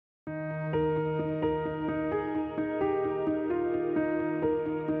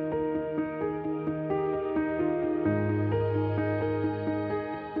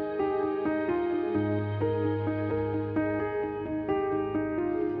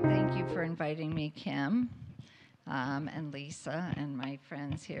Thank you for inviting me, Kim, and Lisa, and my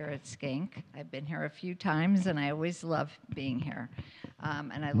friends here at Schenck. I've been here a few times, and I always love being here.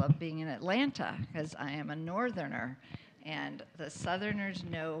 And I love being in Atlanta, because I am a northerner, and the southerners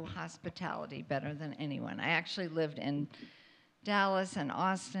know hospitality better than anyone. I actually lived in Dallas and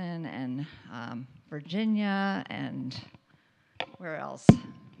Austin and Virginia and where else?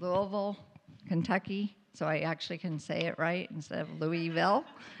 Louisville, Kentucky. So I actually can say it right instead of Louisville.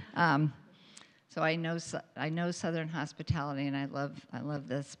 So I know Southern hospitality, and I love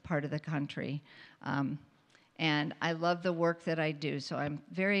this part of the country. And I love the work that I do, so I'm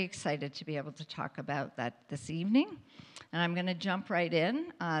very excited to be able to talk about that this evening. And I'm going to jump right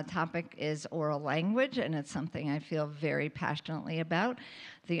in. Topic is oral language, and it's something I feel very passionately about.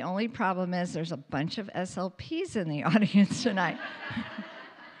 The only problem is there's a bunch of SLPs in the audience tonight.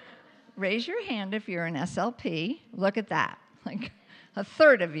 Raise your hand if you're an SLP. Look at that. Like a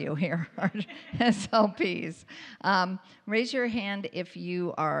third of you here are SLPs. Raise your hand if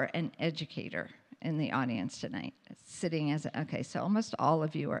you are an educator in the audience tonight. Sitting as, okay, so almost all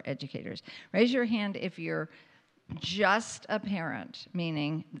of you are educators. Raise your hand if you're just a parent,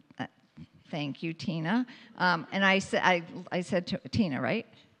 meaning, thank you, Tina. And I said to Tina, right?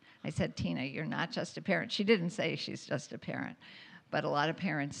 I said, Tina, you're not just a parent. She didn't say she's just a parent, but a lot of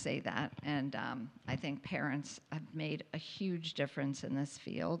parents say that. And I think parents have made a huge difference in this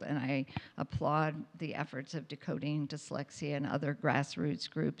field, and I applaud the efforts of Decoding Dyslexia and other grassroots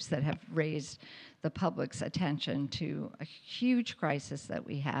groups that have raised the public's attention to a huge crisis that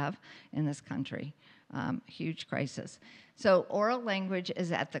we have in this country. Huge crisis. So oral language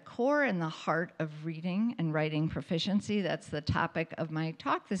is at the core and the heart of reading and writing proficiency. That's the topic of my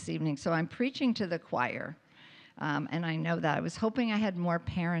talk this evening. So I'm preaching to the choir. And I know that. I was hoping I had more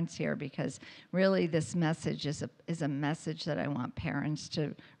parents here, because really this message is a message that I want parents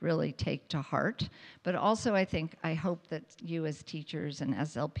to really take to heart. But also I hope that you as teachers and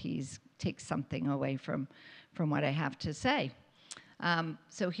SLPs take something away from what I have to say.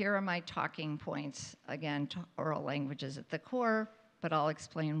 So here are my talking points. Again, oral language is at the core, but I'll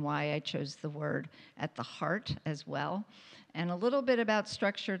explain why I chose the word at the heart as well. And a little bit about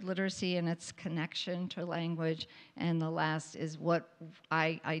structured literacy and its connection to language. And the last is what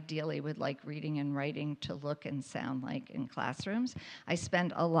I ideally would like reading and writing to look and sound like in classrooms. I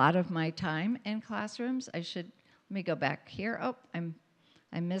spend a lot of my time in classrooms. Let me go back here. Oh,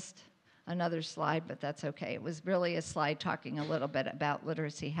 I missed another slide, but that's okay. It was really a slide talking a little bit about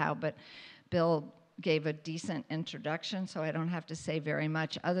literacy how, but Bill gave a decent introduction, so I don't have to say very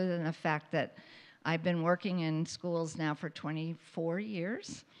much other than the fact that I've been working in schools now for 24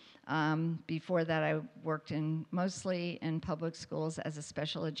 years. Before that, I worked mostly in public schools as a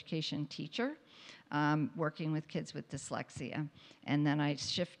special education teacher, working with kids with dyslexia. And then I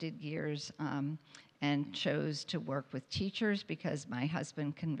shifted gears and chose to work with teachers because my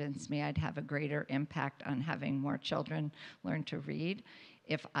husband convinced me I'd have a greater impact on having more children learn to read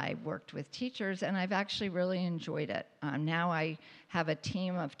if I worked with teachers, and I've actually really enjoyed it. Now I have a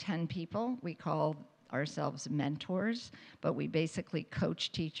team of 10 people. We call ourselves mentors, but we basically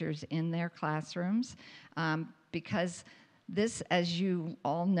coach teachers in their classrooms because this, as you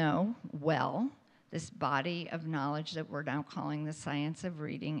all know well, this body of knowledge that we're now calling the science of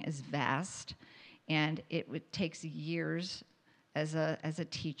reading is vast, and it takes years as a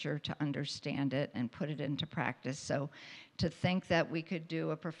teacher to understand it and put it into practice. So to think that we could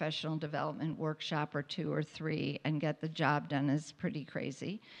do a professional development workshop or 2 or 3 and get the job done is pretty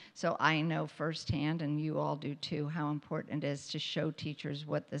crazy. So I know firsthand, and you all do too, how important it is to show teachers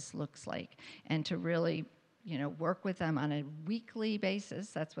what this looks like and to really work with them on a weekly basis.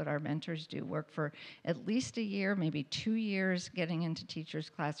 That's what our mentors do, work for at least a year, maybe 2 years, getting into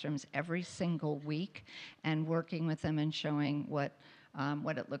teachers' classrooms every single week and working with them and showing what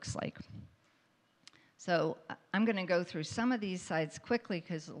it looks like. So I'm going to go through some of these slides quickly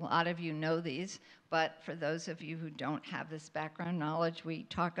because a lot of you know these, but for those of you who don't have this background knowledge, we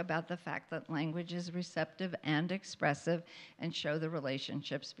talk about the fact that language is receptive and expressive and show the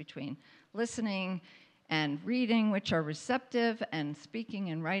relationships between listening and reading, which are receptive, and speaking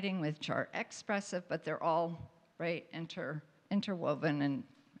and writing, which are expressive, but they're all interwoven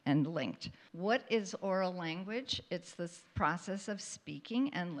and linked. What is oral language? It's this process of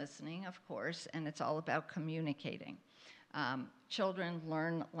speaking and listening, of course, and it's all about communicating. Children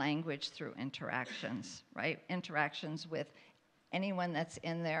learn language through interactions, right? Interactions with anyone that's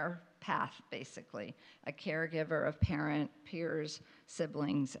in their path, basically. A caregiver, a parent, peers,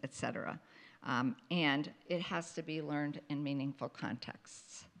 siblings, etc. And it has to be learned in meaningful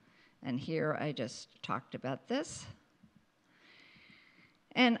contexts. And here I just talked about this.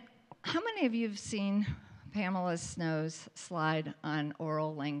 And how many of you have seen Pamela Snow's slide on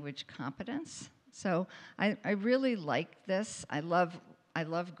oral language competence? So I really like this. I love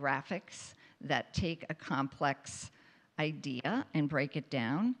graphics that take a complex idea and break it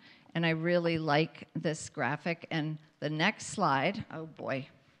down. And I really like this graphic. And the next slide, oh boy,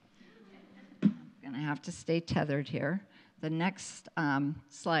 I'm gonna have to stay tethered here. The next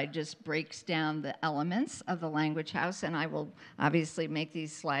slide just breaks down the elements of the language house, and I will obviously make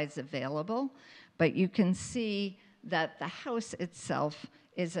these slides available. But you can see that the house itself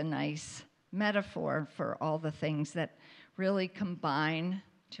is a nice metaphor for all the things that really combine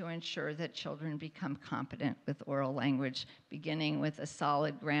to ensure that children become competent with oral language, beginning with a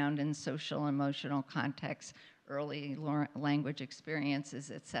solid ground in social emotional context, early language experiences,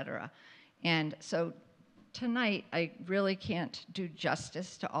 etc. And so tonight, I really can't do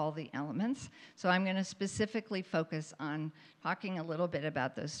justice to all the elements, so I'm going to specifically focus on talking a little bit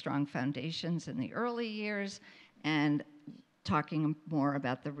about those strong foundations in the early years and talking more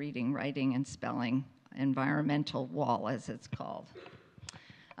about the reading, writing, and spelling environmental wall, as it's called.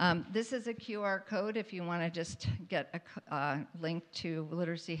 This is a QR code if you want to just get a link to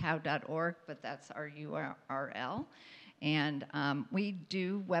literacyhow.org, but that's our URL. And we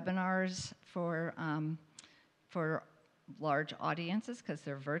do webinars for large audiences because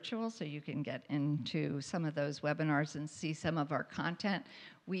they're virtual, so you can get into some of those webinars and see some of our content.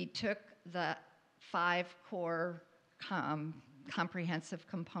 We took the 5 core comprehensive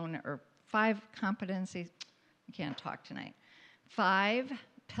component, or 5 competencies, I can't talk tonight, 5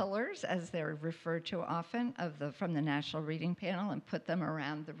 pillars, as they're referred to often, from the National Reading Panel, and put them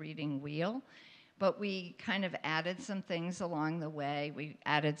around the reading wheel. But we kind of added some things along the way. We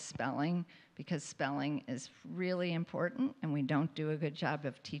added spelling, because spelling is really important, and we don't do a good job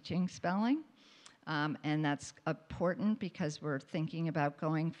of teaching spelling. And that's important because we're thinking about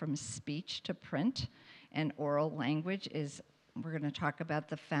going from speech to print, and oral language is, we're going to talk about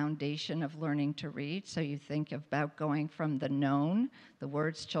the foundation of learning to read. So you think about going from the known, the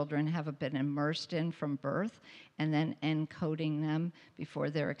words children have been immersed in from birth, and then encoding them before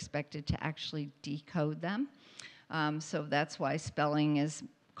they're expected to actually decode them. So that's why spelling is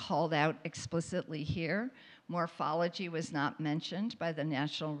called out explicitly here. Morphology was not mentioned by the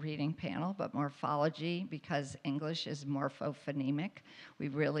National Reading Panel, but morphology, because English is morphophonemic, we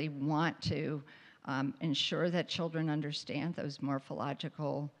really want to ensure that children understand those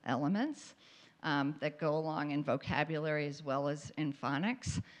morphological elements that go along in vocabulary as well as in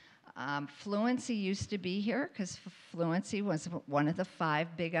phonics. Fluency used to be here because fluency was one of the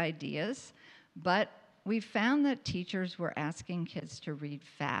 5 big ideas, but we found that teachers were asking kids to read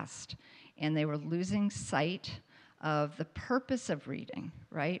fast, and they were losing sight of the purpose of reading,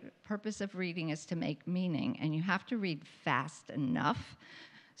 right? Purpose of reading is to make meaning, and you have to read fast enough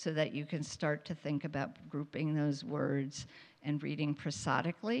so that you can start to think about grouping those words and reading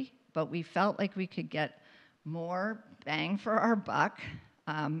prosodically. But we felt like we could get more bang for our buck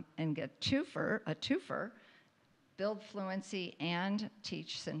and get a twofer, build fluency and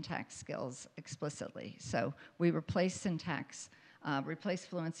teach syntax skills explicitly. So we replaced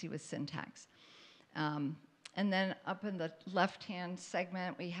fluency with syntax. And then up in the left-hand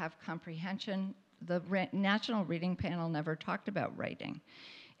segment, we have comprehension. The National Reading Panel never talked about writing.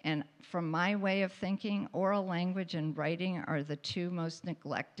 And from my way of thinking, oral language and writing are the 2 most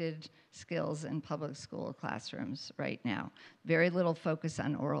neglected skills in public school classrooms right now. Very little focus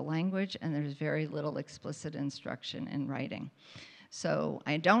on oral language, and there's very little explicit instruction in writing. So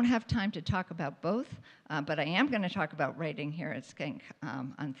I don't have time to talk about both, but I am going to talk about writing here at Schenck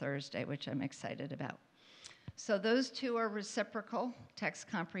on Thursday, which I'm excited about. So those 2 are reciprocal, text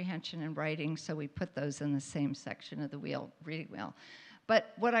comprehension and writing, so we put those in the same section of the reading wheel.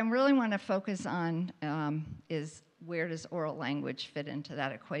 But what I really want to focus on is, where does oral language fit into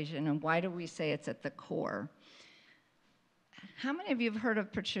that equation, and why do we say it's at the core? How many of you have heard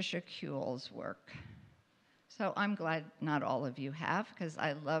of Patricia Kuehl's work? So I'm glad not all of you have, because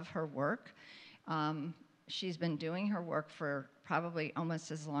I love her work. She's been doing her work for probably almost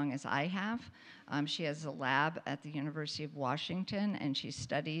as long as I have. She has a lab at the University of Washington, and she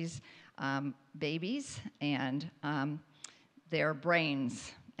studies babies and their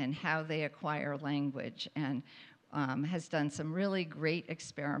brains and how they acquire language, and has done some really great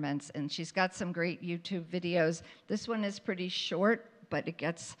experiments, and she's got some great YouTube videos. This one is pretty short, but it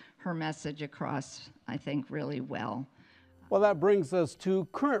gets her message across, I think, really well. Well, that brings us to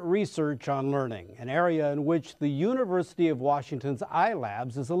current research on learning, an area in which the University of Washington's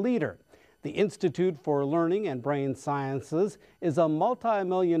iLabs is a leader. The Institute for Learning and Brain Sciences is a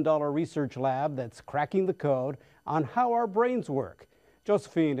multi-million-dollar research lab that's cracking the code on how our brains work.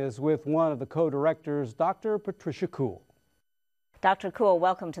 Josephine is with one of the co-directors, Dr. Patricia Kuhl. Dr. Kuhl,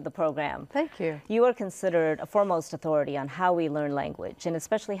 welcome to the program. Thank you. You are considered a foremost authority on how we learn language, and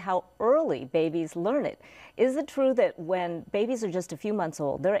especially how early babies learn it. Is it true that when babies are just a few months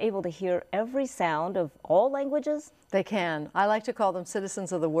old, they're able to hear every sound of all languages? They can. I like to call them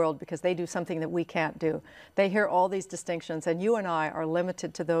citizens of the world because they do something that we can't do. They hear all these distinctions, and you and I are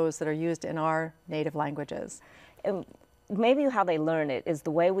limited to those that are used in our native languages. Maybe how they learn it is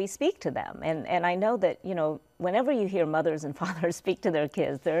the way we speak to them. And I know that, you know, whenever you hear mothers and fathers speak to their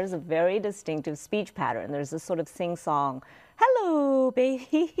kids, there is a very distinctive speech pattern. There's this sort of sing-song, hello,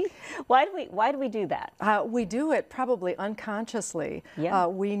 baby. Why do we do that? We do it probably unconsciously. Yeah.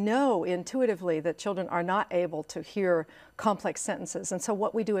 We know intuitively that children are not able to hear complex sentences. And so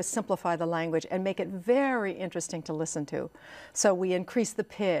what we do is simplify the language and make it very interesting to listen to. So we increase the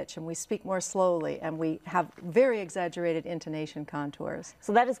pitch and we speak more slowly and we have very exaggerated intonation contours.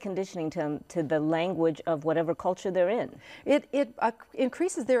 So that is conditioning to the language of whatever culture they're in. It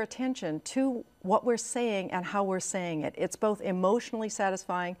increases their attention to what we're saying and how we're saying it. It's both emotionally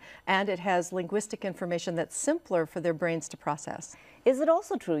satisfying and it has linguistic information that's simpler for their brains to process. Is it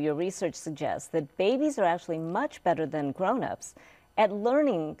also true, your research suggests, that babies are actually much better than grown-ups at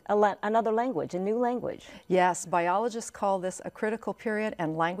learning another language, a new language? Yes, biologists call this a critical period,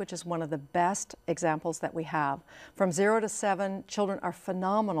 and language is one of the best examples that we have. From 0 to 7, children are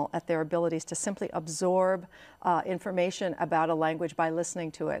phenomenal at their abilities to simply absorb information about a language by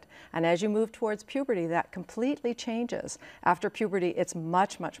listening to it. And as you move towards puberty, that completely changes. After puberty, it's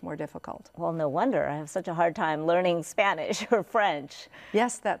much, much more difficult. Well, no wonder. I have such a hard time learning Spanish or French.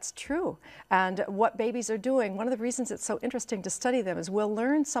 Yes, that's true. And what babies are doing, one of the reasons it's so interesting to study them is we'll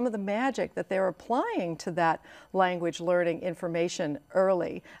learn some of the magic that they're applying to that language learning information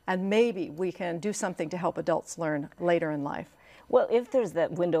early, and maybe we can do something to help adults learn later in life. Well, if there's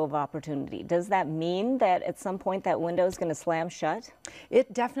that window of opportunity, does that mean that at some point that window is going to slam shut?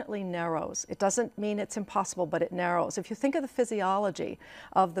 It definitely narrows. It doesn't mean it's impossible, but it narrows. If you think of the physiology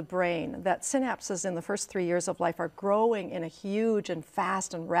of the brain, that synapses in the first 3 years of life are growing in a huge and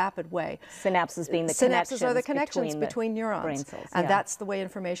fast and rapid way. Synapses being the Synapses are the connections between neurons, brain cells, and yeah. that's the way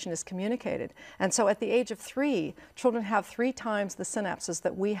information is communicated. And so at the age of 3, children have 3 times the synapses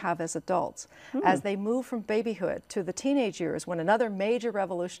that we have as adults. As they move from babyhood to the teenage years, when another major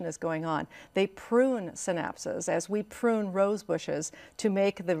revolution is going on, they prune synapses as we prune rose bushes to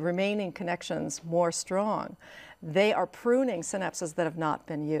make the remaining connections more strong. They are pruning synapses that have not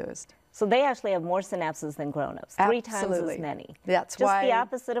been used. So they actually have more synapses than grown-ups, 3 times as many. That's just why the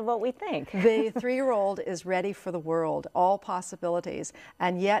opposite of what we think. The 3-year-old is ready for the world, all possibilities,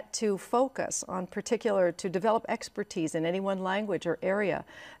 and yet to focus on to develop expertise in any one language or area.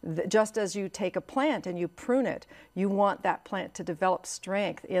 Just as you take a plant and you prune it, you want that plant to develop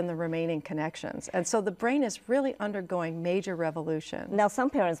strength in the remaining connections. And so the brain is really undergoing major revolution. Now, some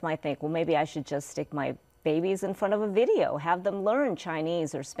parents might think, well, maybe I should just stick my babies in front of a video, have them learn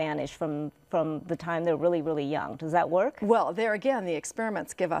Chinese or Spanish from the time they're really, really young. Does that work? Well, there again, the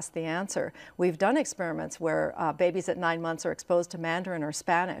experiments give us the answer. We've done experiments where babies at 9 months are exposed to Mandarin or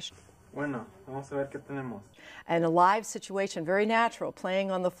Spanish. Bueno, vamos a ver qué tenemos. And a live situation, very natural, playing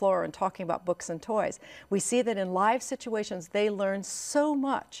on the floor and talking about books and toys. We see that in live situations, they learn so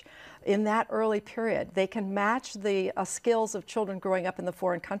much in that early period. They can match the skills of children growing up in the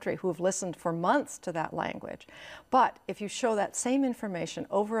foreign country who have listened for months to that language. But if you show that same information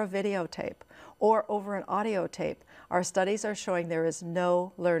over a videotape or over an audio tape, our studies are showing there is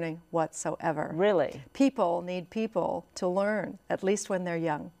no learning whatsoever. Really? People need people to learn, at least when they're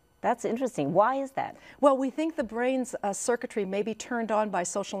young. That's interesting. Why is that? Well, we think the brain's circuitry may be turned on by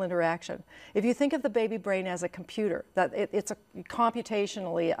social interaction. If you think of the baby brain as a computer, that it's a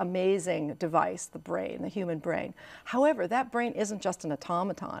computationally amazing device, the brain, the human brain. However, that brain isn't just an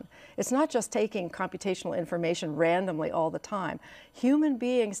automaton. It's not just taking computational information randomly all the time. Human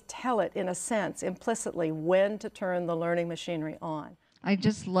beings tell it, in a sense, implicitly, when to turn the learning machinery on. I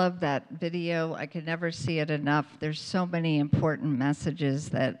just love that video. I could never see it enough. There's so many important messages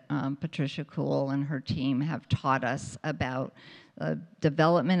that Patricia Kuhl and her team have taught us about the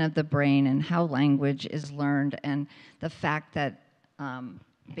development of the brain and how language is learned, and the fact that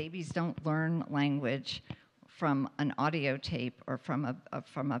babies don't learn language from an audio tape or from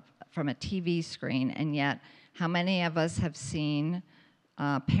a TV screen, and yet how many of us have seen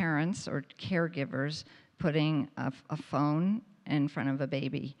parents or caregivers putting a phone in front of a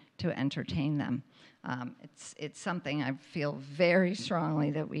baby to entertain them. It's something I feel very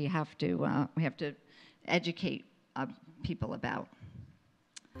strongly that we have to educate people about.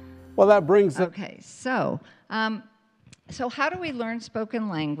 Well, that brings Okay, so So how do we learn spoken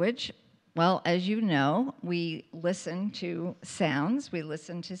language? Well, as you know, we listen to sounds, we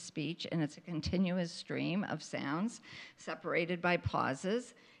listen to speech, and it's a continuous stream of sounds separated by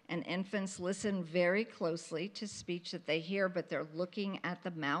pauses. And infants listen very closely to speech that they hear, but they're looking at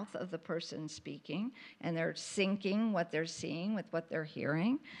the mouth of the person speaking, and they're syncing what they're seeing with what they're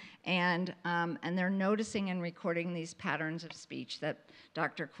hearing. And they're noticing and recording these patterns of speech that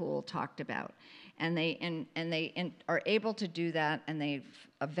Dr. Kuhl talked about. And they are able to do that, and they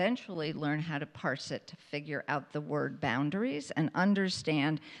eventually learn how to parse it to figure out the word boundaries and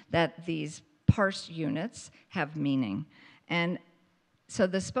understand that these parsed units have meaning. And so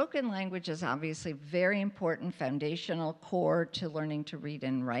the spoken language is obviously very important, foundational core to learning to read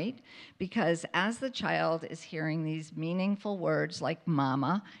and write, because as the child is hearing these meaningful words like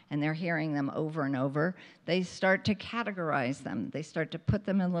mama, and they're hearing them over and over, they start to categorize them. They start to put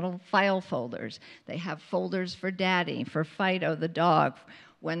them in little file folders. They have folders for daddy, for Fido, the dog,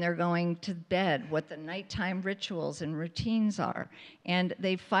 when they're going to bed, what the nighttime rituals and routines are. And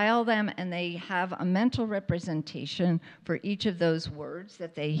they file them, and they have a mental representation for each of those words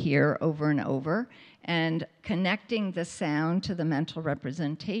that they hear over and over. And connecting the sound to the mental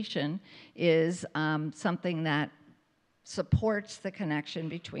representation is something that supports the connection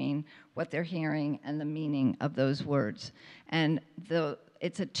between what they're hearing and the meaning of those words. And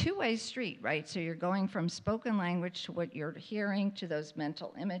it's a two-way street, right? So you're going from spoken language to what you're hearing to those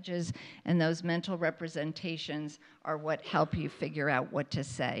mental images, and those mental representations are what help you figure out what to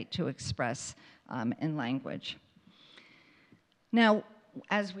say, to express in language. Now,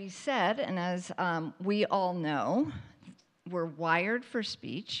 as we said, and as we all know, we're wired for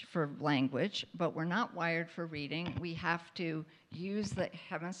speech, for language, but we're not wired for reading. We have to use the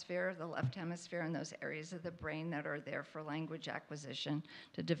hemisphere, the left hemisphere, and those areas of the brain that are there for language acquisition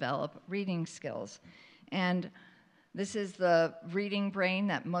to develop reading skills. And this is the reading brain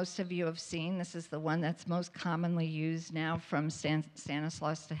that most of you have seen. This is the one that's most commonly used now from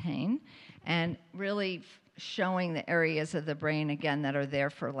Stanislaus Dehaene, and really showing the areas of the brain, again, that are there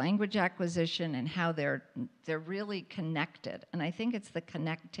for language acquisition and how they're really connected. And I think it's the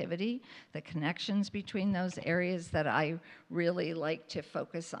connectivity, the connections between those areas that I really like to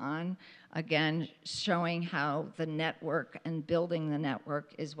focus on. Again, showing how the network and building the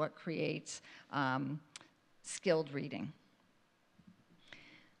network is what creates skilled reading.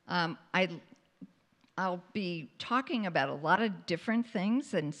 I'll be talking about a lot of different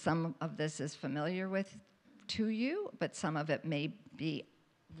things, and some of this is familiar to you, but some of it may be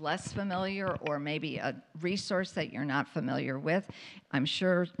less familiar, or maybe a resource that you're not familiar with. I'm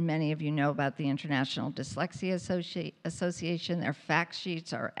sure many of you know about the International Dyslexia Association. Their fact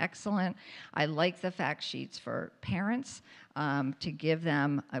sheets are excellent. I like the fact sheets for parents to give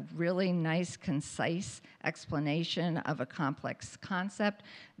them a really nice, concise explanation of a complex concept.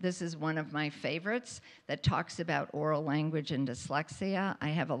 This is one of my favorites that talks about oral language and dyslexia. I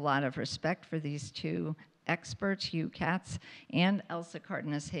have a lot of respect for these two experts, Hugh Katz and Elsa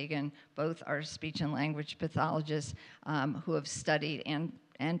Cardenas-Hagen. Both are speech and language pathologists who have studied, and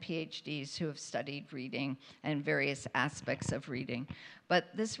PhDs who have studied reading and various aspects of reading.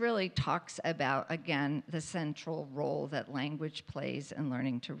 But this really talks about, again, the central role that language plays in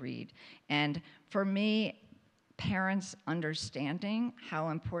learning to read. And for me, parents understanding how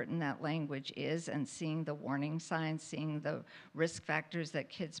important that language is and seeing the warning signs, seeing the risk factors that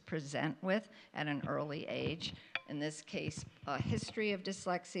kids present with at an early age. In this case, a history of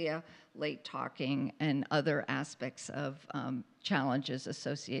dyslexia, late talking, and other aspects of challenges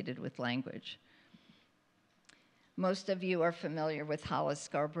associated with language. Most of you are familiar with Hollis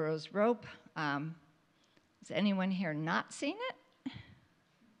Scarborough's rope. Has anyone here not seen it?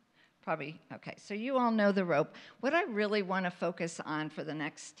 Probably, okay, so you all know the rope. What I really want to focus on for the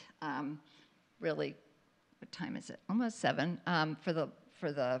next, really, what time is it? Almost 7. For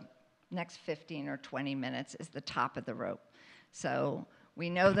the next 15 or 20 minutes is the top of the rope. So we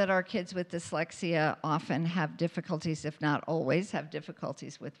know that our kids with dyslexia often have difficulties, if not always, have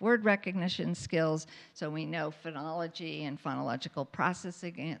difficulties with word recognition skills. So we know phonology and phonological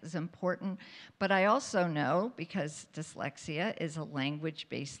processing is important. But I also know, because dyslexia is a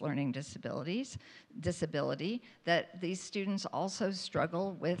language-based learning disability, that these students also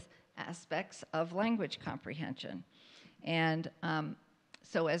struggle with aspects of language comprehension. And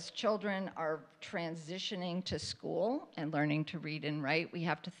so as children are transitioning to school and learning to read and write, we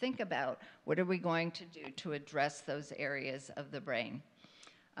have to think about what are we going to do to address those areas of the brain,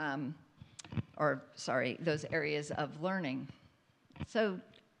 those areas of learning. So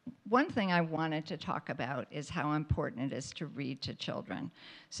one thing I wanted to talk about is how important it is to read to children.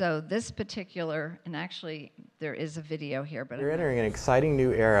 So this particular, and actually there is a video here, but We're entering an exciting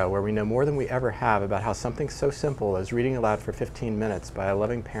new era where we know more than we ever have about how something so simple as reading aloud for 15 minutes by a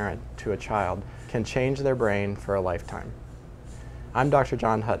loving parent to a child can change their brain for a lifetime. I'm Dr.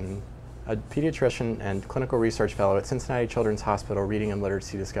 John Hutton, a pediatrician and clinical research fellow at Cincinnati Children's Hospital Reading and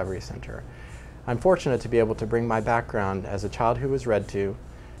Literacy Discovery Center. I'm fortunate to be able to bring my background as a child who was read to,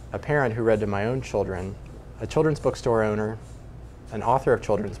 a parent who read to my own children, a children's bookstore owner, an author of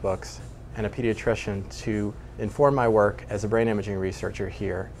children's books, and a pediatrician to inform my work as a brain imaging researcher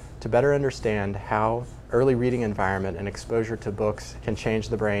here to better understand how early reading environment and exposure to books can change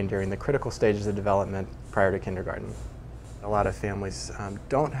the brain during the critical stages of development prior to kindergarten. A lot of families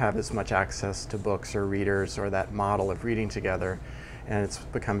don't have as much access to books or readers or that model of reading together, and it's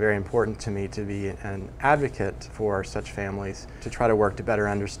become very important to me to be an advocate for such families to try to work to better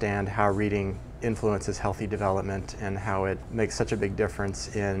understand how reading influences healthy development and how it makes such a big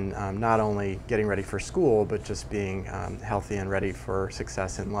difference in not only getting ready for school, but just being healthy and ready for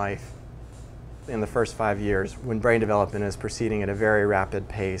success in life. In the first 5 years, when brain development is proceeding at a very rapid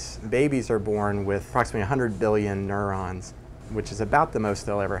pace, babies are born with approximately 100 billion neurons, which is about the most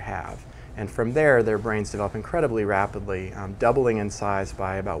they'll ever have. And from there, their brains develop incredibly rapidly, doubling in size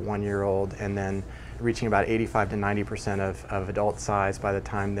by about 1 year old, and then reaching about 85 to 90% of adult size by the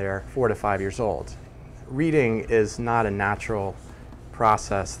time they're 4 to 5 years old. Reading is not a natural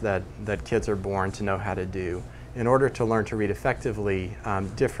process that kids are born to know how to do. In order to learn to read effectively,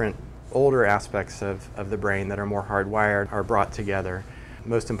 different older aspects of the brain that are more hardwired are brought together.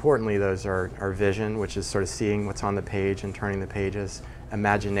 Most importantly, those are vision, which is sort of seeing what's on the page and turning the pages,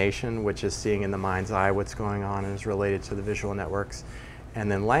 imagination, which is seeing in the mind's eye what's going on and is related to the visual networks, and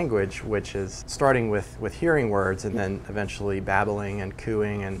then language, which is starting with hearing words and then eventually babbling and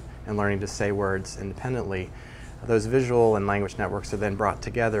cooing and learning to say words independently. Those visual and language networks are then brought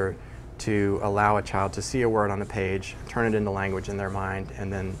together to allow a child to see a word on a page, turn it into language in their mind,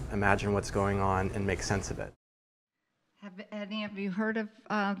 and then imagine what's going on and make sense of it. Have any of you heard of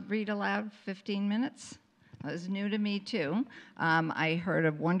Read Aloud 15 Minutes? It was new to me too. I heard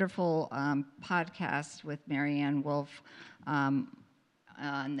a wonderful podcast with Marianne Wolf on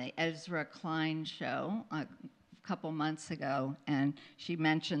the Ezra Klein show a couple months ago, and she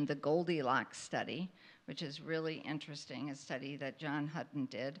mentioned the Goldilocks study, which is really interesting, a study that John Hutton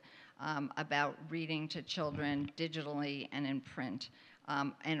did about reading to children digitally and in print.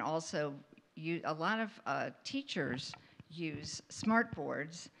 And also, a lot of teachers use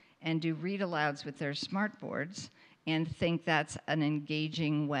smartboards and do read-alouds with their smartboards and think that's an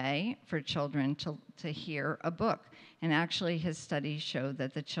engaging way for children to hear a book. And actually, his studies showed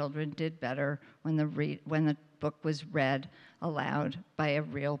that the children did better when the book was read aloud by a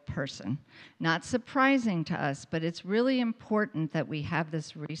real person. Not surprising to us, but it's really important that we have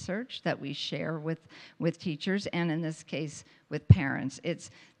this research that we share with teachers, and in this case, with parents.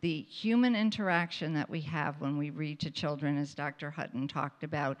 It's the human interaction that we have when we read to children, as Dr. Hutton talked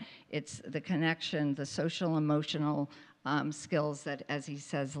about. It's the connection, the social, emotional skills that, as he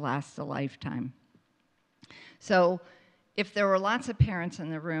says, last a lifetime. So if there were lots of parents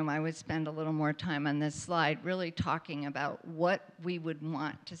in the room, I would spend a little more time on this slide really talking about what we would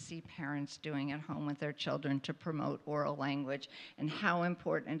want to see parents doing at home with their children to promote oral language, and how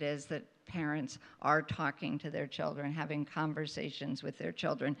important it is that parents are talking to their children, having conversations with their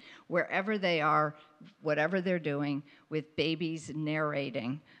children, wherever they are, whatever they're doing, with babies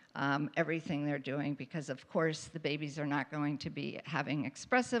narrating everything they're doing, because of course the babies are not going to be having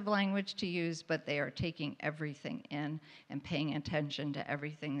expressive language to use, but they are taking everything in and paying attention to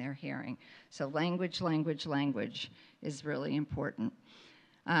everything they're hearing. So language, language, language is really important.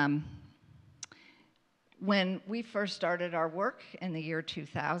 When we first started our work in the year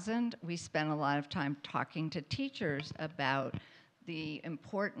 2000, we spent a lot of time talking to teachers about the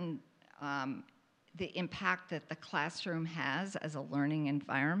important the impact that the classroom has as a learning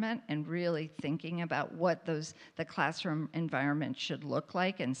environment, and really thinking about what the classroom environment should look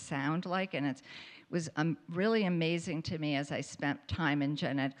like and sound like. And it was really amazing to me as I spent time in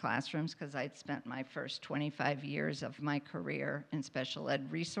gen ed classrooms, because I'd spent my first 25 years of my career in special ed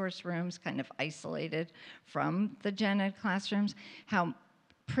resource rooms, kind of isolated from the gen ed classrooms, how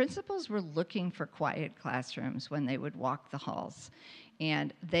principals were looking for quiet classrooms when they would walk the halls.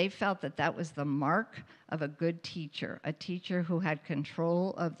 And they felt that that was the mark of a good teacher, a teacher who had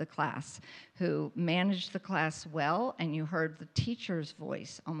control of the class, who managed the class well, and you heard the teacher's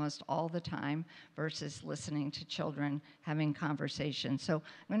voice almost all the time versus listening to children having conversations. So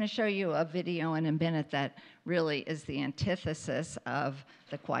I'm going to show you a video in a minute that really is the antithesis of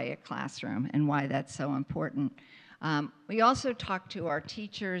the quiet classroom and why that's so important. We also talked to our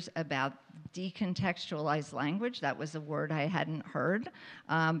teachers about decontextualized language. That was a word I hadn't heard,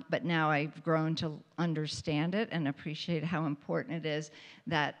 but now I've grown to understand it and appreciate how important it is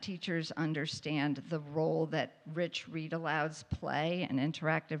that teachers understand the role that rich read-alouds play and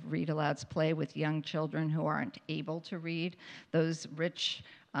interactive read-alouds play with young children who aren't able to read those rich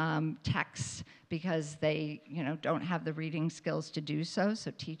texts because they, don't have the reading skills to do so.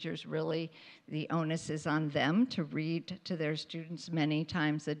 So teachers really, the onus is on them to read to their students many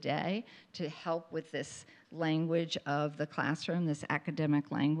times a day to help with this language of the classroom, this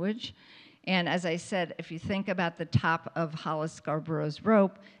academic language. And as I said, if you think about the top of Hollis Scarborough's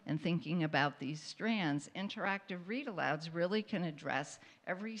rope and thinking about these strands, interactive read-alouds really can address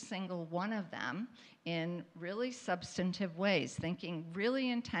every single one of them in really substantive ways, thinking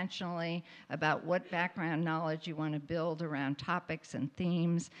really intentionally about what background knowledge you want to build around topics and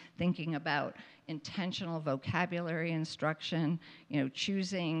themes, thinking about intentional vocabulary instruction,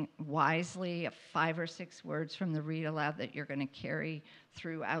 choosing wisely 5 or 6 words from the read aloud that you're going to carry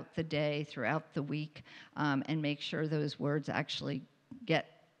throughout the day, throughout the week, and make sure those words actually get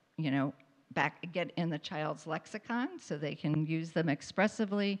in the child's lexicon so they can use them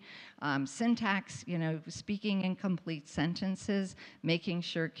expressively. Syntax, speaking in complete sentences, making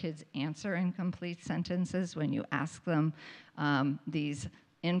sure kids answer in complete sentences when you ask them these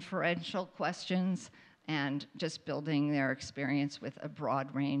inferential questions, and just building their experience with a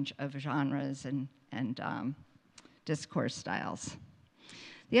broad range of genres and discourse styles.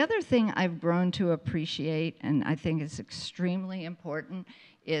 The other thing I've grown to appreciate, and I think is extremely important,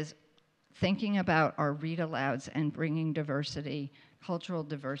 is thinking about our read-alouds and bringing diversity, cultural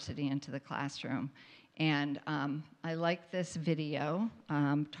diversity into the classroom. And I like this video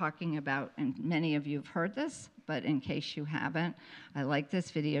talking about, and many of you have heard this, but in case you haven't, I like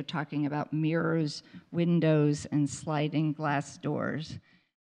this video talking about mirrors, windows, and sliding glass doors.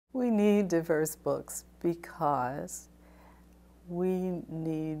 We need diverse books because we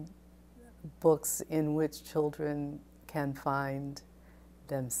need books in which children can find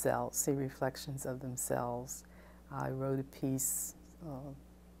themselves, see reflections of themselves. I wrote a piece,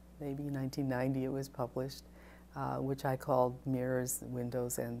 maybe 1990 it was published, which I called Mirrors,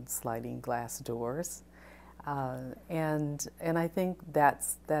 Windows, and Sliding Glass Doors. And I think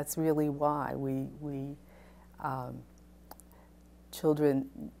that's really why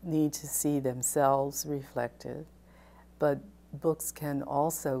children need to see themselves reflected, but books can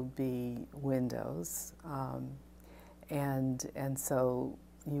also be windows, and so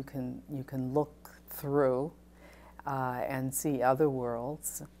you can look through and see other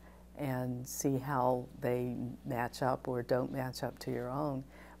worlds and see how they match up or don't match up to your own.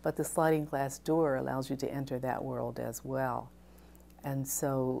 But the sliding glass door allows you to enter that world as well. And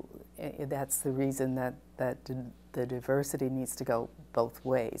so that's the reason that the diversity needs to go both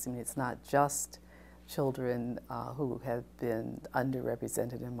ways. I mean, it's not just children who have been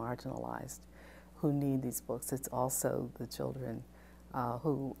underrepresented and marginalized who need these books. It's also the children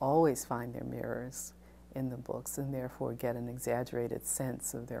who always find their mirrors in the books and therefore get an exaggerated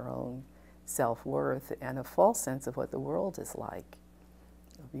sense of their own self-worth and a false sense of what the world is like,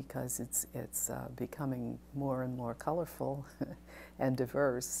 because it's becoming more and more colorful and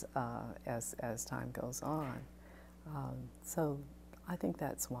diverse as time goes on. So I think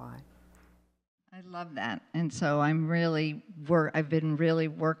that's why. I love that. And so I've been really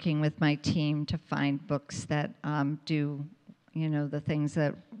working with my team to find books that do, the things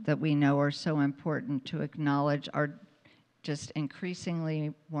that we know are so important to acknowledge are just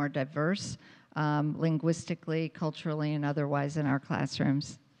increasingly more diverse, linguistically, culturally, and otherwise in our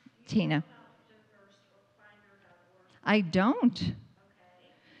classrooms. Tina? I don't. Okay.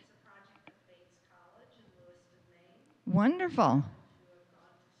 It's a project at Bates College in Lewiston, Maine. Wonderful.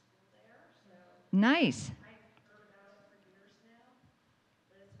 Nice. I've heard about it for years now,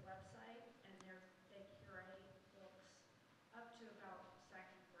 but it's a website, and they curate books up to about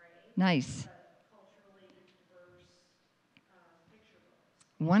 2nd grade. Nice. Culturally diverse picture books.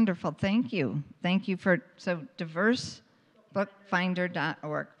 Wonderful. Thank you. Thank you so diverse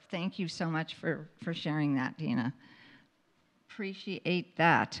bookfinder.org. Thank you so much for sharing that, Dina. Appreciate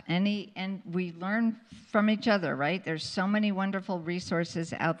that. And we learn from each other, right? There's so many wonderful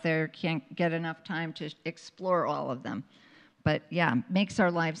resources out there. Can't get enough time to explore all of them. But yeah, makes our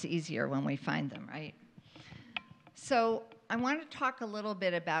lives easier when we find them, right? So I want to talk a little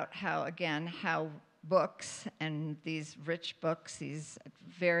bit about how books and these rich books, these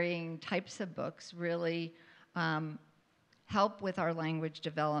varying types of books really help with our language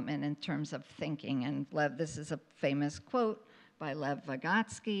development in terms of thinking. And this is a famous quote by Lev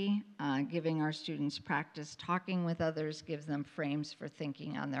Vygotsky. Giving our students practice talking with others gives them frames for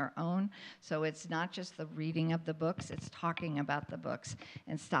thinking on their own. So it's not just the reading of the books, it's talking about the books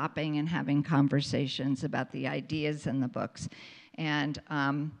and stopping and having conversations about the ideas in the books. And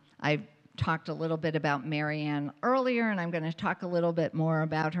I talked a little bit about Marianne earlier, and I'm going to talk a little bit more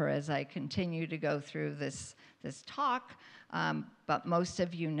about her as I continue to go through this talk. But most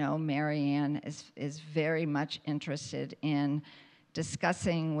of you know Marianne is very much interested in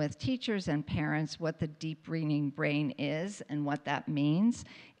discussing with teachers and parents what the deep reading brain is and what that means.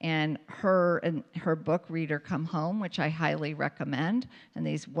 And her book, Reader Come Home, which I highly recommend, and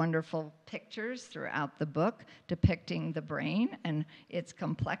these wonderful pictures throughout the book depicting the brain and its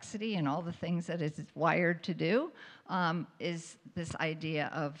complexity and all the things that it's wired to do, is this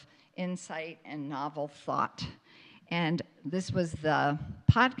idea of insight and novel thought. And this was the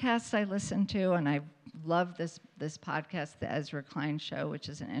podcast I listened to, and I love this podcast, The Ezra Klein Show, which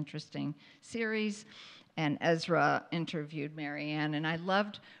is an interesting series. And Ezra interviewed Marianne, and I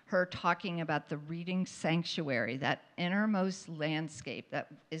loved her talking about the reading sanctuary, that innermost landscape that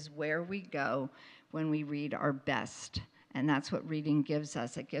is where we go when we read our best. And that's what reading gives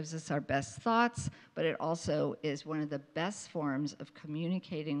us. It gives us our best thoughts, but it also is one of the best forms of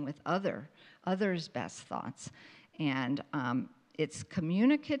communicating with others' best thoughts. And it's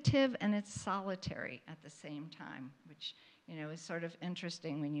communicative and it's solitary at the same time, which is sort of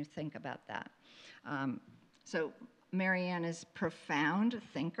interesting when you think about that. So Marianne is a profound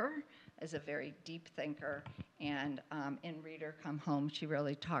thinker, is a very deep thinker, and in Reader Come Home, she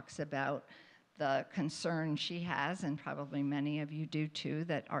really talks about the concern she has, and probably many of you do too,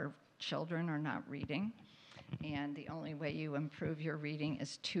 that our children are not reading. And the only way you improve your reading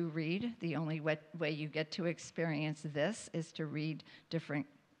is to read. The only way you get to experience this is to read different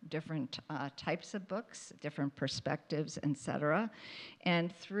types of books, different perspectives, etc.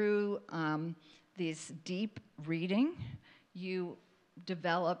 And through these deep reading, you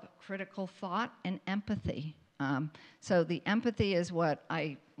develop critical thought and empathy. So the empathy is what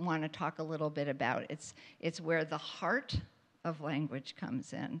I want to talk a little bit about. It's where the heart of language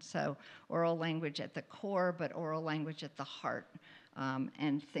comes in. So oral language at the core, but oral language at the heart,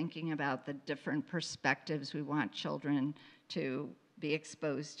 and thinking about the different perspectives we want children to be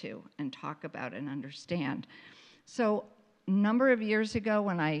exposed to and talk about and understand. So a number of years ago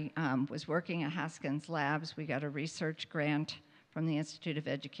when I was working at Haskins Labs, we got a research grant from the Institute of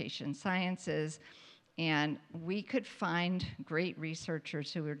Education Sciences, and we could find great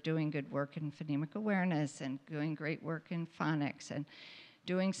researchers who were doing good work in phonemic awareness and doing great work in phonics and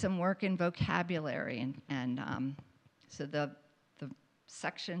doing some work in vocabulary. And so the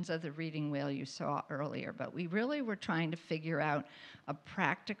sections of the reading wheel you saw earlier. But we really were trying to figure out a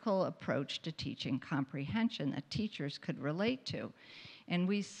practical approach to teaching comprehension that teachers could relate to. And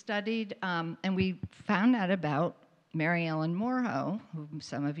we studied, and we found out about Mary Ellen Morrow, who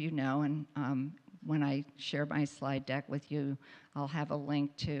some of you know, and when I share my slide deck with you, I'll have a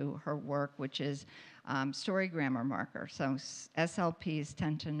link to her work, which is story grammar marker. So SLPs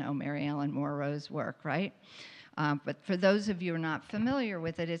tend to know Mary Ellen Morrow's work, right? But for those of you who are not familiar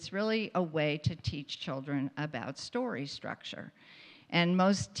with it, it's really a way to teach children about story structure. And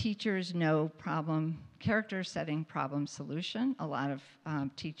most teachers know character setting, problem solution. A lot of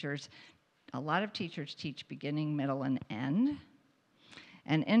teachers teach beginning, middle, and end.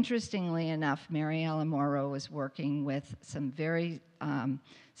 And interestingly enough, Mary Ellen Morrow was working with some very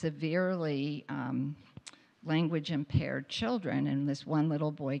severely language-impaired children, and this one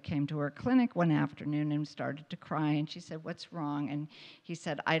little boy came to her clinic one afternoon and started to cry, and she said, "What's wrong?" And he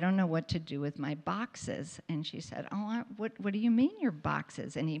said, "I don't know what to do with my boxes." And she said, "Oh, what do you mean your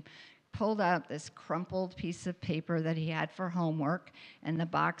boxes?" And he pulled out this crumpled piece of paper that he had for homework, and the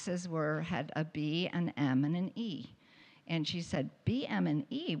boxes had a B, an M, and an E. And she said, B, M, and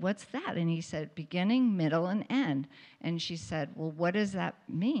E, what's that? And he said, beginning, middle, and end. And she said, well, what does that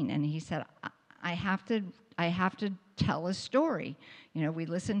mean? And he said, I have to tell a story. We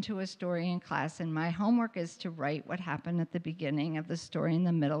listen to a story in class, and my homework is to write what happened at the beginning of the story, in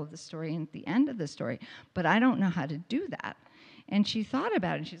the middle of the story, and at the end of the story. But I don't know how to do that. And she thought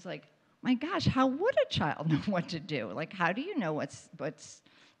about it, and she's like, my gosh, how would a child know what to do? Like, how do you know what's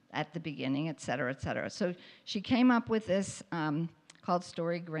at the beginning, et cetera, et cetera? So she came up with this called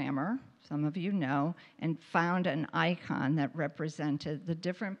story grammar, some of you know, and found an icon that represented the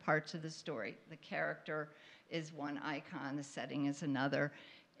different parts of the story. The character is one icon, the setting is another.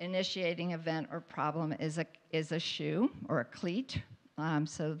 Initiating event or problem is a shoe or a cleat.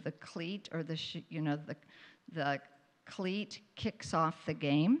 So the cleat or the cleat kicks off the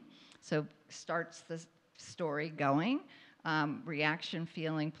game, so starts the story going. reaction,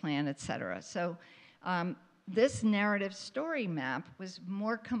 feeling, plan, etc. So this narrative story map was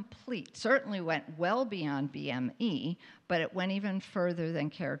more complete. Certainly went well beyond BME, but it went even further than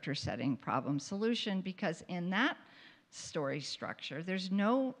character setting, problem solution, because in that story structure, there's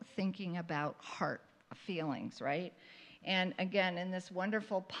no thinking about heart feelings, right? And again, in this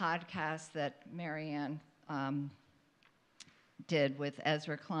wonderful podcast that Marianne did with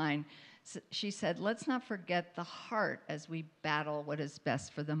Ezra Klein, she said, let's not forget the heart as we battle what is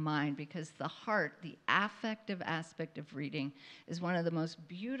best for the mind, because the heart, the affective aspect of reading, is one of the most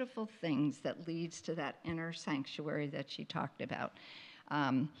beautiful things that leads to that inner sanctuary that she talked about.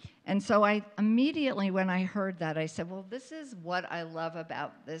 And so I immediately, when I heard that, I said, well, this is what I love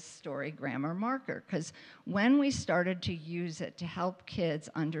about this story grammar marker, because when we started to use it to help kids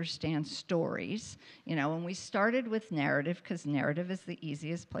understand stories, you know, and we started with narrative, because narrative is the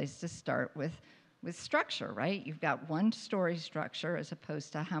easiest place to start with structure, right? You've got one story structure as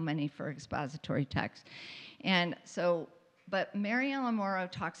opposed to how many for expository text. And so, but Mary Ellen Morrow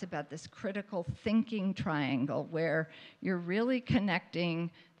talks about this critical thinking triangle where you're really connecting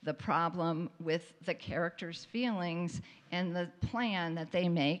the problem with the character's feelings and the plan that they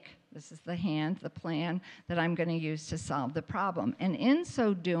make. This is the hand, the plan that I'm going to use to solve the problem. And in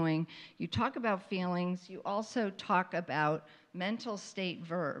so doing, you talk about feelings, you also talk about mental state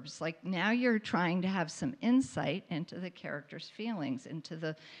verbs. Like now you're trying to have some insight into the character's feelings, into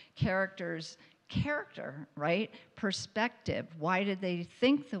the character's character, right? Perspective. Why did they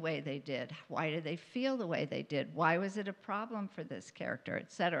think the way they did? Why did they feel the way they did? Why was it a problem for this character,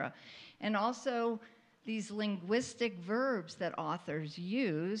 etc.? And also these linguistic verbs that authors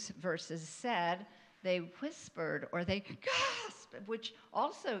use versus said, they whispered or they gasped, which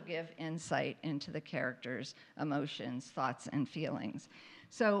also give insight into the character's emotions, thoughts, and feelings.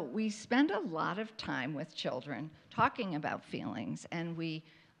 So we spend a lot of time with children talking about feelings, and we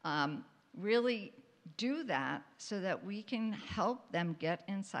really do that so that we can help them get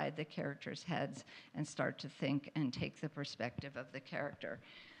inside the characters' heads and start to think and take the perspective of the character.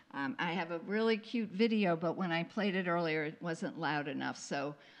 I have a really cute video, but when I played it earlier, it wasn't loud enough.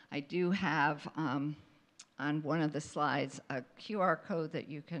 So I do have on one of the slides a QR code that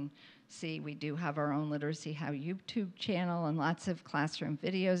you can see. We do have our own Literacy How YouTube channel and lots of classroom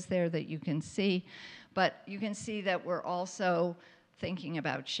videos there that you can see. But you can see that we're also thinking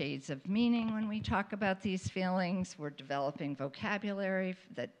about shades of meaning when we talk about these feelings. We're developing vocabulary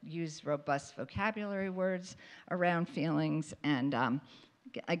that use robust vocabulary words around feelings, and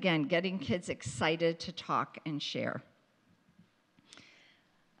again, getting kids excited to talk and share.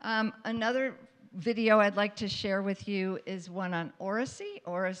 Another video I'd like to share with you is one on oracy.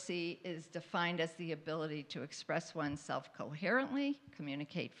 Oracy is defined as the ability to express oneself coherently,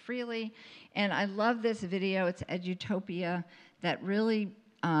 communicate freely, and I love this video. It's Edutopia, that really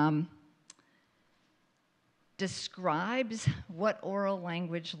describes what oral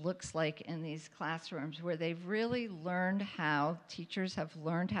language looks like in these classrooms, where they've really learned how, teachers have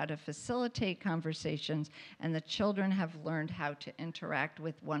learned how to facilitate conversations, and the children have learned how to interact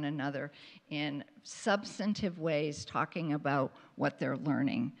with one another in substantive ways, talking about what they're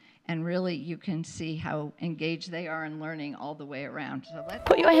learning. And really, you can see how engaged they are in learning all the way around. So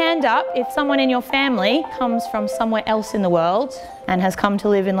put your hand up if someone in your family comes from somewhere else in the world and has come to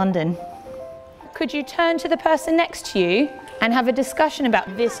live in London. Could you turn to the person next to you and have a discussion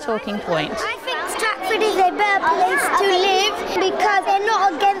about this talking point? I think Stratford is a better place to live because they're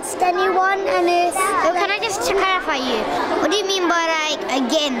not against anyone, and it's... Well, can I just clarify you? What do you mean by, like,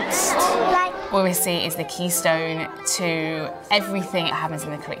 against? Like, Oracy is the keystone to everything that happens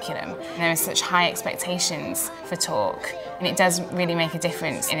in the curriculum. There are such high expectations for talk, and it does really make a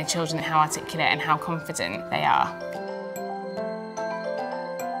difference in the children how articulate and how confident they are.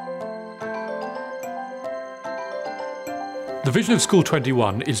 The vision of School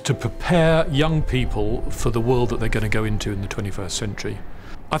 21 is to prepare young people for the world that they're going to go into in the 21st century.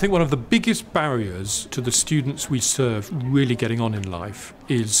 I think one of the biggest barriers to the students we serve really getting on in life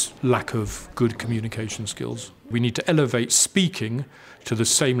is lack of good communication skills. We need to elevate speaking to the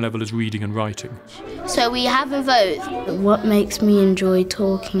same level as reading and writing. So we have a vote. What makes me enjoy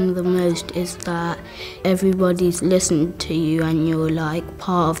talking the most is that everybody's listening to you and you're like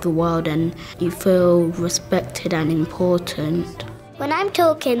part of the world and you feel respected and important. When I'm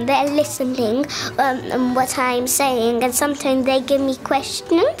talking, they're listening what I'm saying, and sometimes they give me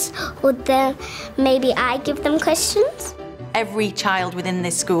questions, or maybe I give them questions. Every child within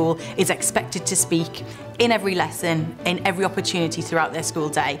this school is expected to speak in every lesson, in every opportunity throughout their school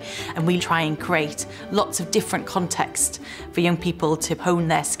day, and we try and create lots of different contexts for young people to hone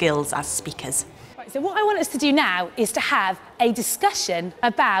their skills as speakers. So what I want us to do now is to have a discussion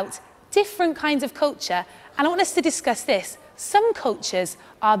about different kinds of culture, and I want us to discuss this. Some cultures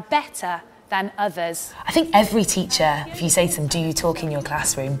are better than others. I think every teacher, if you say to them, do you talk in your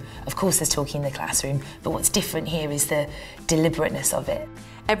classroom? Of course there's talking in the classroom, but what's different here is the deliberateness of it.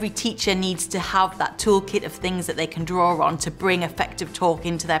 Every teacher needs to have that toolkit of things that they can draw on to bring effective talk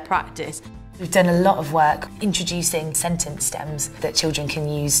into their practice. We've done a lot of work introducing sentence stems that children can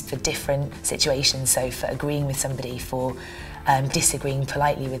use for different situations, so for agreeing with somebody, for disagreeing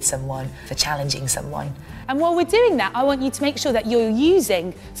politely with someone, for challenging someone. And while we're doing that, I want you to make sure that you're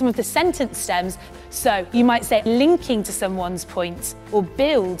using some of the sentence stems. So you might say linking to someone's point or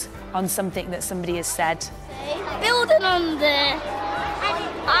build on something that somebody has said. Building on there,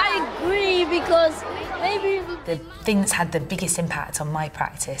 I agree, because maybe the thing that's had the biggest impact on my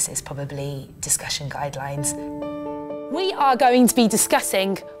practice is probably discussion guidelines. We are going to be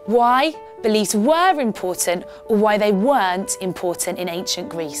discussing why beliefs were important or why they weren't important in ancient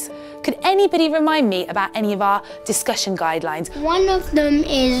Greece. Could anybody remind me about any of our discussion guidelines? one of them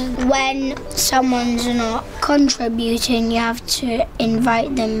is when someone's not contributing, you have to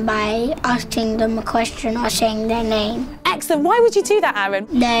invite them by asking them a question or saying their name. Excellent. Why would you do that, Aaron?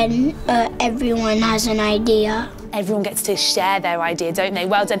 Then everyone has an idea. Everyone gets to share their idea, don't they?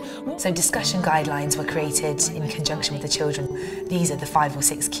 Well done. So discussion guidelines were created in conjunction with the children. These are the 5 or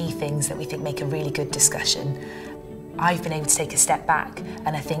 6 key things that we think make a really good discussion. I've been able to take a step back,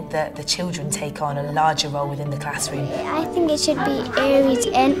 and I think that the children take on a larger role within the classroom. I think it should be Ares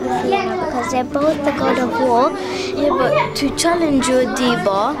and Athena because they're both the god of war. Yeah, but to challenge your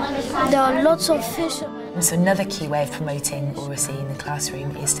diva, there are lots of fish. So another key way of promoting oracy in the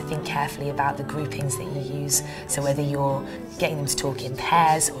classroom is to think carefully about the groupings that you use. So whether you're getting them to talk in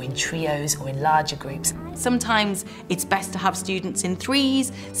pairs or in trios or in larger groups. Sometimes it's best to have students in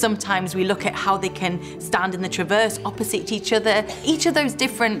threes. Sometimes we look at how they can stand in the traverse opposite each other. Each of those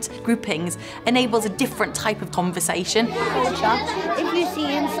different groupings enables a different type of conversation. If you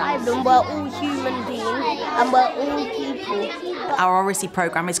see inside them, we're all human beings and we're all people. Our oracy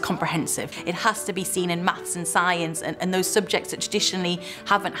programme is comprehensive. It has to be seen in maths and science and those subjects that traditionally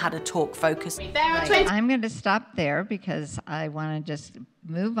haven't had a talk focus. I'm going to stop there because I want to just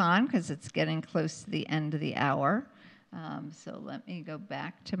move on because it's getting close to the end of the hour. So let me go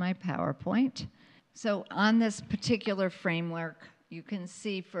back to my PowerPoint. So on this particular framework, you can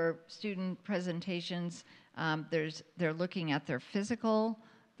see for student presentations, they're looking at their physical,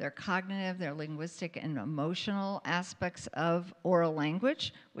 their cognitive, their linguistic, and emotional aspects of oral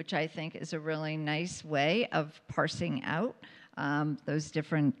language, which I think is a really nice way of parsing out those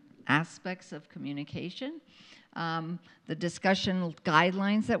different aspects of communication. The discussion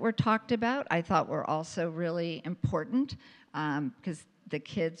guidelines that were talked about, I thought were also really important because the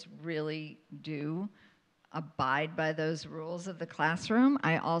kids really do abide by those rules of the classroom.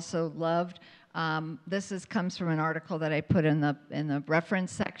 I also loved this comes from an article that I put in the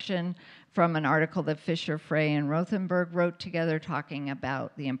reference section from an article that Fisher, Frey, and Rothenberg wrote together talking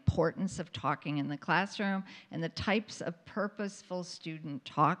about the importance of talking in the classroom and the types of purposeful student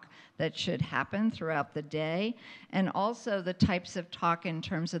talk that should happen throughout the day, and also the types of talk in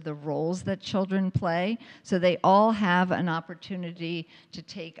terms of the roles that children play. So they all have an opportunity to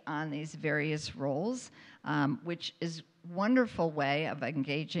take on these various roles, which is wonderful way of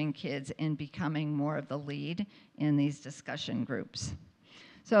engaging kids in becoming more of the lead in these discussion groups.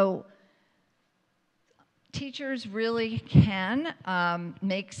 So teachers really can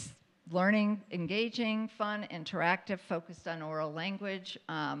make learning engaging, fun, interactive, focused on oral language.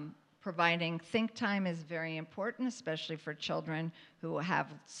 Providing think time is very important, especially for children who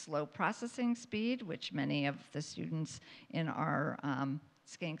have slow processing speed, which many of the students in our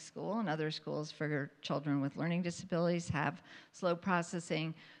Schenck School and other schools for children with learning disabilities have slow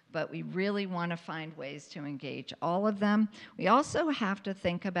processing, but we really want to find ways to engage all of them. We also have to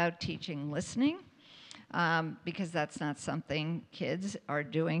think about teaching listening because that's not something kids are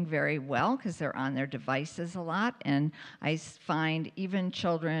doing very well because they're on their devices a lot, and I find even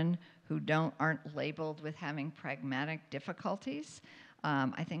children who aren't labeled with having pragmatic difficulties.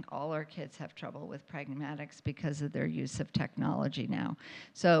 I think all our kids have trouble with pragmatics because of their use of technology now.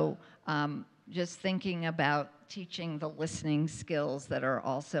 So just thinking about teaching the listening skills that are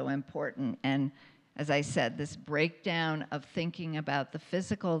also important. And as I said, this breakdown of thinking about the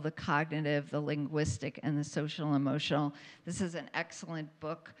physical, the cognitive, the linguistic, and the social emotional. This is an excellent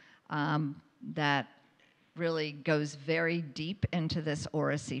book that really goes very deep into this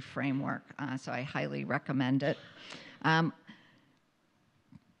oracy framework. So I highly recommend it.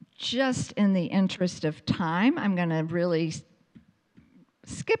 Just in the interest of time, I'm going to really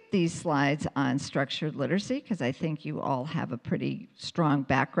skip these slides on structured literacy because I think you all have a pretty strong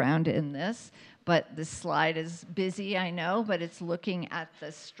background in this. But this slide is busy, I know, but it's looking at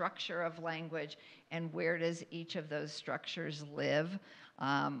the structure of language and where does each of those structures live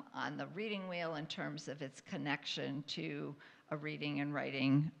on the reading wheel in terms of its connection to a reading and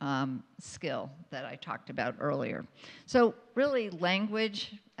writing skill that I talked about earlier. So really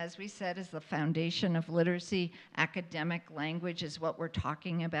language, as we said, is the foundation of literacy. Academic language is what we're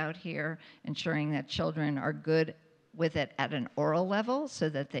talking about here, ensuring that children are good with it at an oral level so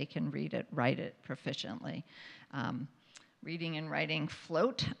that they can read it, write it proficiently. Reading and writing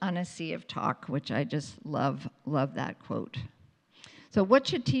float on a sea of talk, which I just love that quote. So what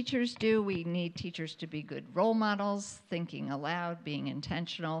should teachers do? We need teachers to be good role models, thinking aloud, being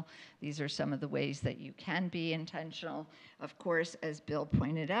intentional. These are some of the ways that you can be intentional. Of course, as Bill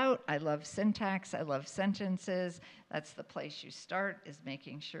pointed out, I love syntax, I love sentences. That's the place you start, is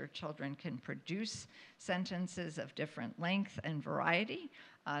making sure children can produce sentences of different length and variety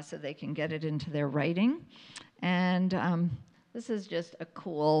so they can get it into their writing. And this is just a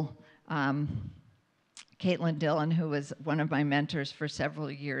cool Caitlin Dillon, who was one of my mentors for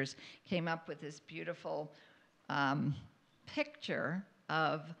several years, came up with this beautiful picture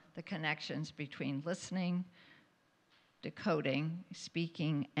of the connections between listening, decoding,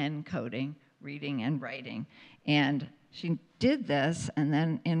 speaking, encoding, reading, and writing. And she did this, and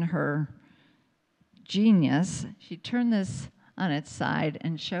then in her genius, she turned this on its side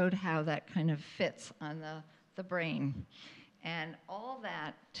and showed how that kind of fits on the brain. And all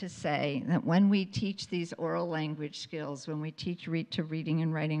that to say that when we teach these oral language skills, when we teach reading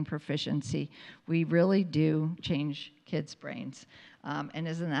and writing proficiency, we really do change kids' brains. And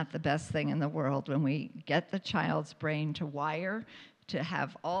isn't that the best thing in the world, when we get the child's brain to wire, to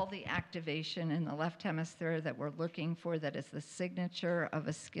have all the activation in the left hemisphere that we're looking for, that is the signature of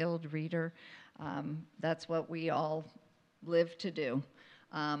a skilled reader. That's what we all live to do.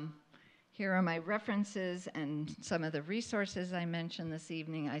 Here are my references and some of the resources I mentioned this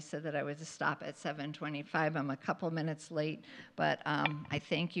evening. I said that I would stop at 7:25. I'm a couple minutes late, but I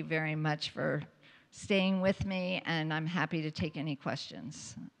thank you very much for staying with me, and I'm happy to take any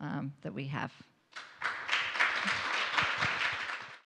questions that we have.